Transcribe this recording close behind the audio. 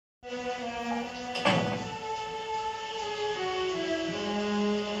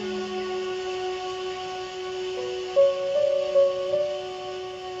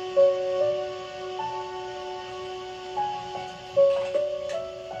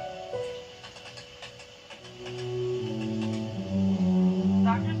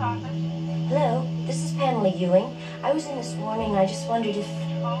Doctor's office. Hello, this is Pamela Ewing. I was in this morning. I just wondered if...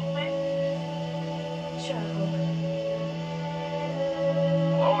 Hold, please. Sure, Hope.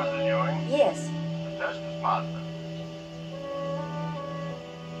 Hello, Mrs. Ewing. Yes, The test is positive.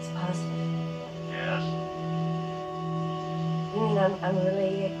 it's positive. Yes. You mean I'm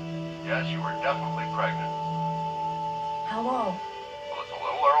really... Yes, you were definitely pregnant. How long? Well, it's a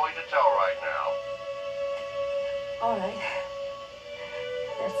little early to tell right now. All right.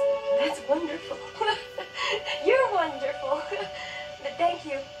 That's wonderful. You're wonderful. Thank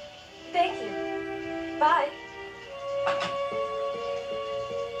you. Thank you. Bye.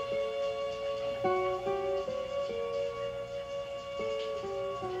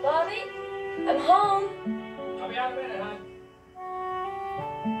 Bobby, I'm home. I'll be out in a minute, hon.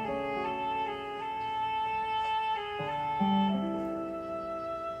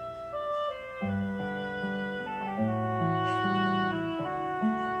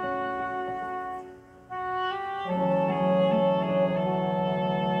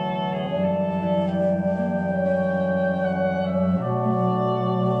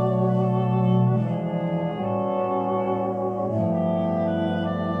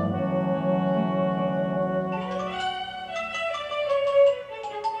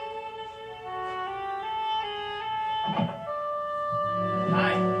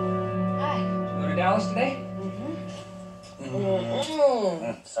 Hi. Hi. Did you go to Dallas today?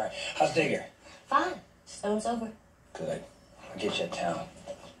 Sorry. How's Digger? Fine. Snow's over. Good. I'll get you to town.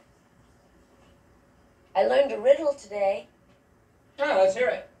 I learned a riddle today. Oh, let's hear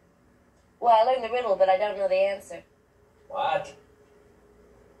it. Well, I learned the riddle, but I don't know the answer. What?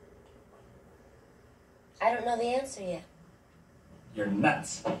 I don't know the answer yet. You're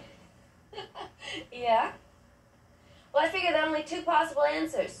nuts. Yeah? Well, I figure there are only two possible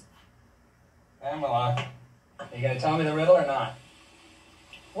answers. Pamela, you gonna tell me the riddle or not?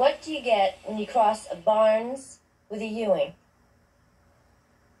 What do you get when you cross a Barnes with a Ewing?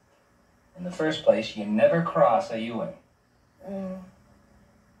 In the first place, you never cross a Ewing.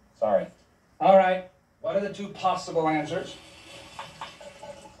 Sorry. All right. What are the two possible answers?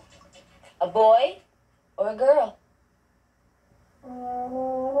 A boy or a girl?